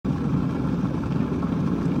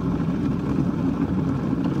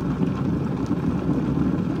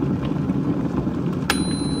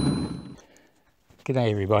G'day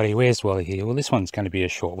everybody, where's Wally here? Well, this one's going to be a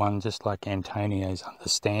short one, just like Antonio's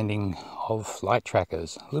understanding of flight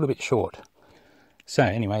trackers. A little bit short. So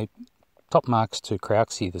anyway, top marks to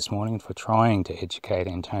Crowxy this morning for trying to educate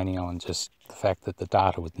Antonio on just the fact that the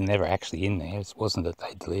data was never actually in there. It wasn't that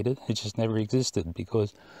they deleted, it just never existed,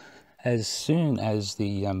 because as soon as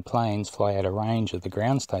the planes fly out of range of the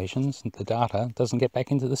ground stations, the data doesn't get back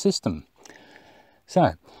into the system.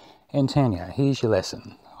 So, Antonio, here's your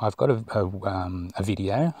lesson. I've got a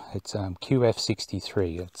video. It's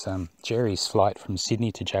QF63. It's Jerry's flight from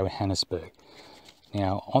Sydney to Johannesburg.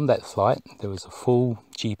 Now, on that flight, there was a full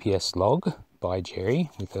GPS log by Jerry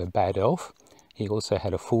with a bad elf. He also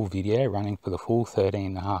had a full video running for the full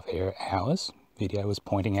 13.5 hours. Video was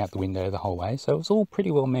pointing out the window the whole way, so it was all pretty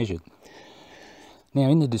well measured. Now,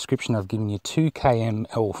 in the description, I've given you 2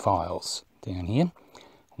 KML files down here.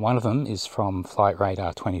 One of them is from Flight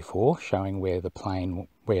Radar 24, showing where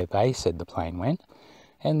they said the plane went,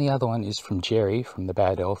 and the other one is from Jerry from the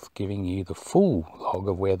Bad Elf, giving you the full log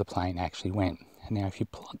of where the plane actually went. And now, if you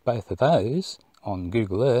plot both of those on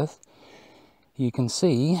Google Earth, you can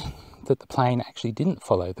see that the plane actually didn't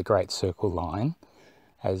follow the Great Circle line,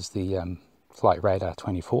 as the Flight Radar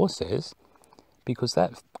 24 says, because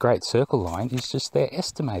that Great Circle line is just their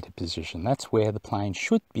estimated position. That's where the plane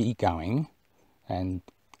should be going, and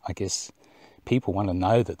I guess people want to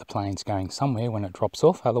know that the plane's going somewhere when it drops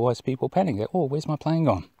off, otherwise people panic. Go, oh, where's my plane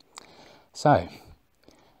gone? So,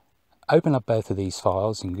 open up both of these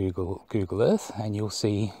files in Google Earth and you'll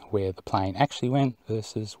see where the plane actually went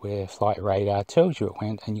versus where Flight Radar tells you it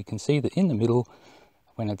went, and you can see that in the middle,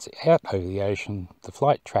 when it's out over the ocean, the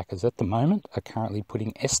flight trackers at the moment are currently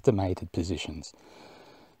putting estimated positions.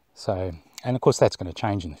 So, and of course that's going to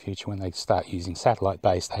change in the future when they start using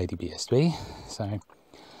satellite-based ADB-SB. So,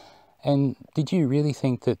 and did you really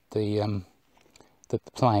think that the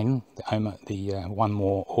plane, the one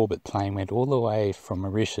more orbit plane, went all the way from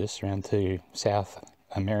Mauritius around to South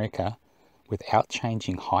America without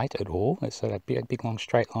changing height at all? So that big long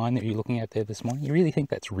straight line that you're looking at there this morning, you really think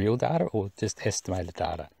that's real data or just estimated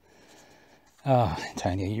data? Oh,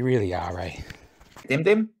 Antonio, you really are, eh?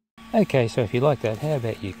 Dim. Okay, so if you like that, how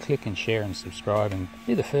about you click and share and subscribe and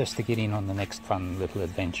be the first to get in on the next fun little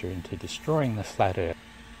adventure into destroying the flat Earth.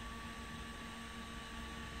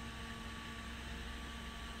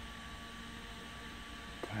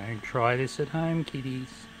 Don't try this at home, kiddies.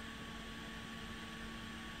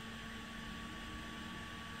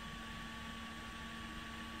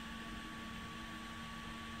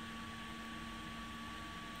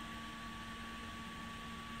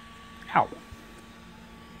 Ow.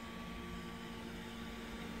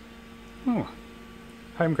 Oh,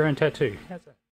 homegrown tattoo. How's that?